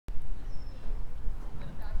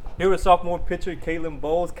Here with sophomore pitcher Katelyn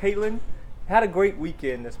Boles. Katelyn had a great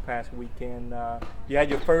weekend this past weekend. You had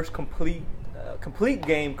your first complete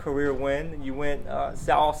game career win. You went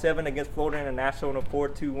all 7 against Florida International in a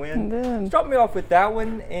 4-2 win. Start me off with that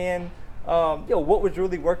one, and what was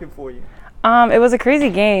really working for you? It was a crazy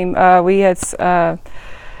game.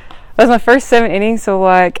 That was my first 7 innings, so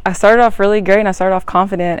I started off really great and I started off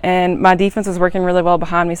confident, and my defense was working really well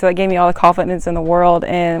behind me, so that gave me all the confidence in the world.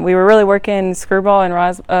 And we were really working screw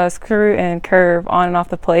and curve on and off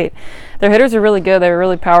the plate. Their hitters were really good. They were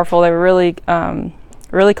really powerful. They were really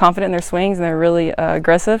confident in their swings, and they were really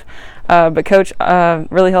aggressive. But coach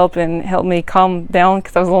really helped me calm down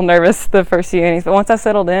because I was a little nervous the first few innings. But once I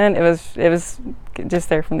settled in, it was just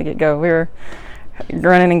there from the get-go. We were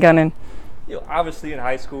running and gunning. Obviously in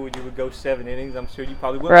high school you would go 7 innings. I'm sure you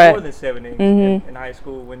probably went more than 7 innings in high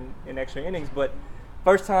school in extra innings. But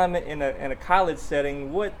first time in a college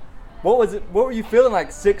setting, what was it? What were you feeling like?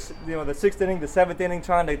 The 6th inning, the 7th inning,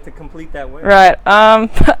 trying to complete that win? Right. I'm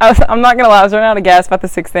not gonna lie. I was running out of gas about the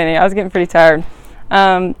 6th inning. I was getting pretty tired.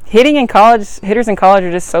 Hitters in college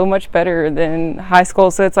are just so much better than high school.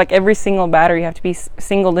 So it's like every single batter you have to be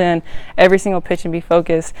singled in, every single pitch, and be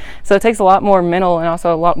focused. So it takes a lot more mental and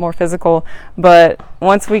also a lot more physical. But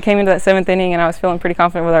once we came into that 7th inning and I was feeling pretty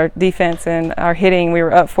confident with our defense and our hitting, we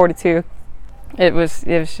were up 4-2. I was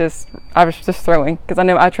just throwing because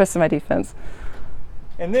I trusted my defense.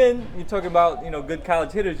 And then you're talking about good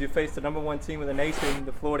college hitters. You faced the #1 team in the nation,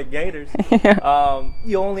 the Florida Gators. Yeah.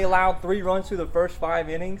 You only allowed 3 runs through the first 5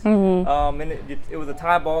 innings, and it was a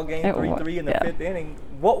tie ball game, 3-3 in the 5th inning.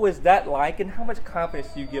 What was that like, and how much confidence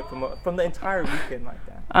do you get from the entire weekend like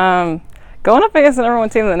that? Going up against the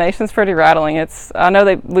 #1 team in the nation is pretty rattling. I know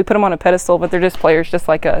we put them on a pedestal, but they're just players just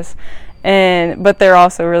like us, but they're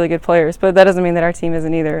also really good players. But that doesn't mean that our team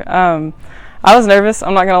isn't either. I was nervous,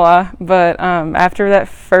 I'm not going to lie, but after that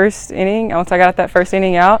first inning, once I got that first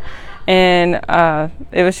inning out, and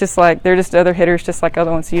it was just like they're just other hitters just like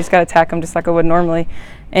other ones, so you just got to attack them just like I would normally.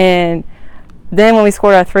 And then when we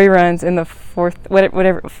scored our 3 runs in the fourth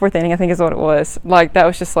inning, I think is what it was, that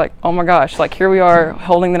was just like, oh my gosh, here we are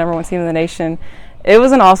holding the #1 team in the nation. It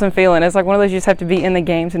was an awesome feeling. It's like one of those you just have to be in the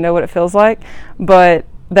game to know what it feels like, but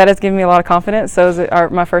that has given me a lot of confidence. So it was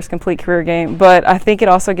my first complete career game. But I think it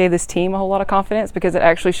also gave this team a whole lot of confidence because it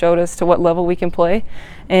actually showed us to what level we can play.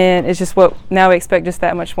 And it's just now we expect just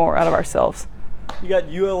that much more out of ourselves. You got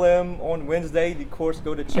ULM on Wednesday. Of course,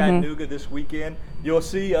 go to Chattanooga this weekend. You'll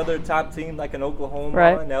see other top teams like an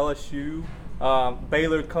Oklahoma and LSU.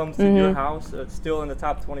 Baylor comes to your house, still in the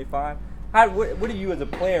top 25. What do you as a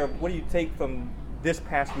player, what do you take from this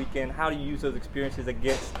past weekend? How do you use those experiences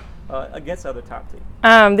against other top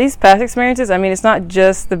teams? These past experiences, it's not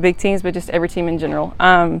just the big teams, but just every team in general.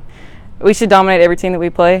 We should dominate every team that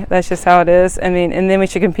we play. That's just how it is. And then we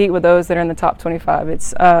should compete with those that are in the top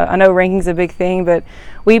 25. I know ranking's a big thing, but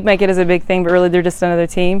we make it as a big thing, but really they're just another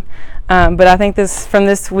team. But I think from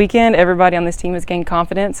this weekend, everybody on this team has gained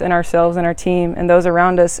confidence in ourselves and our team and those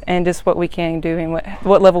around us and just what we can do and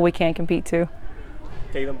what level we can compete to.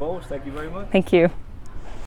 Katelyn Boles, thank you very much. Thank you.